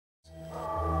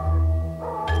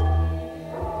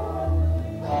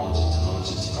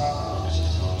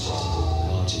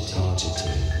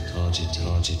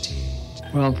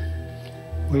Well,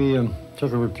 we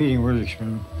took a repeating word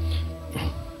experiment.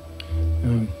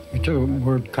 We took a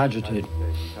word cogitate,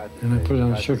 and I put it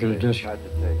on a circular disc,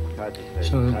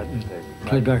 so it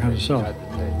played back on itself. So I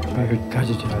heard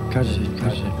cogitate, cogitate,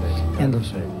 cogitate,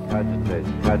 endlessly. Cogitate,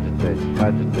 cogitate,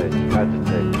 cogitate,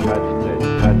 cogitate, cogitate,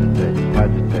 cogitate,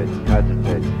 cogitate,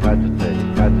 cogitate, cogitate,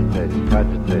 cogitate,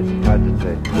 cogitate,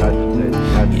 cogitate,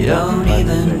 cogitate. You don't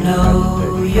even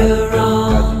know you're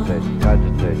wrong.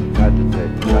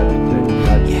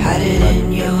 You had it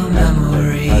in your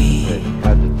memory,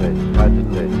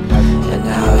 and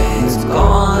now it's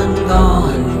gone,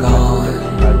 gone, gone.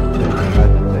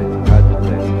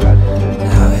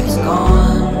 Now it's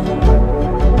gone.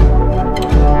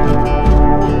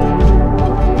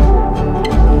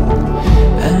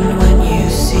 And when you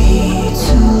see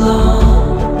too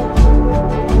long,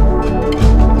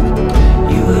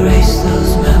 you erase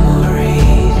those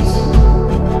memories,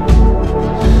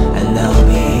 and they'll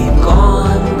be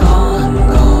gone, gone,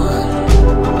 gone.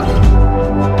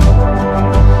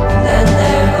 And then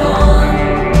they're gone.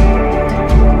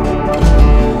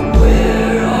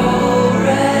 We're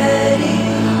already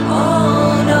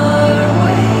on our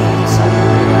way to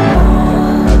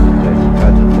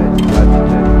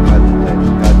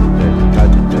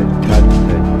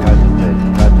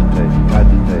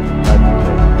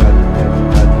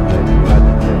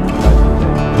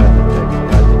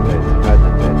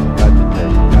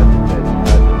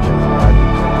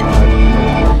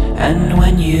And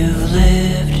when you've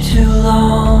lived too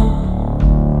long,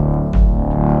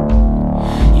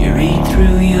 you read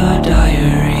through your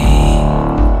diary,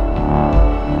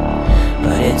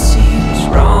 but it seems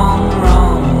wrong,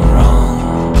 wrong,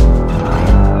 wrong.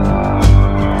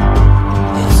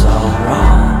 It's all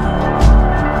wrong.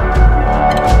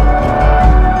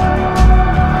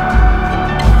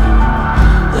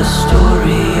 The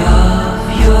story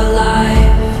of your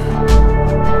life,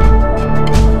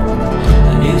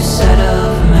 a new set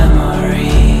of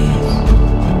memories.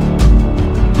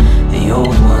 The old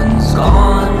one's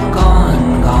gone,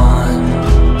 gone, gone.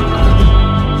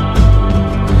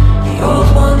 The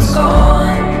old one's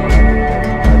gone.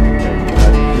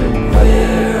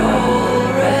 We're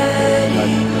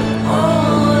already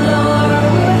on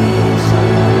our way to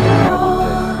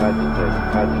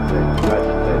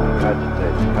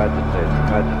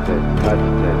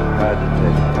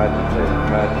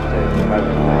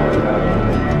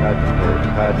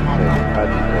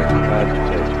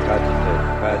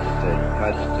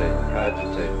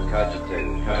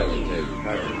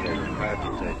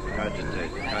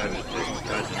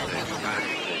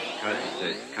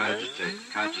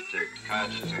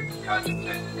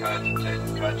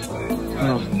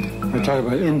Well, I talk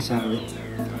about insanity,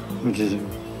 which is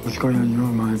what's going on in your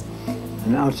mind,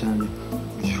 and outsanity,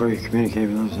 which is where you communicate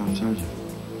with those outside you.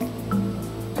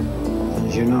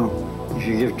 As you know, if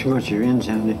you give too much of your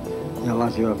insanity, they'll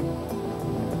lock you up.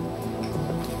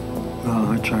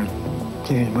 Well, I tried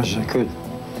giving as much as I could.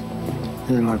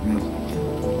 They didn't lock me up.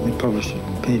 They published it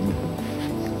and paid me.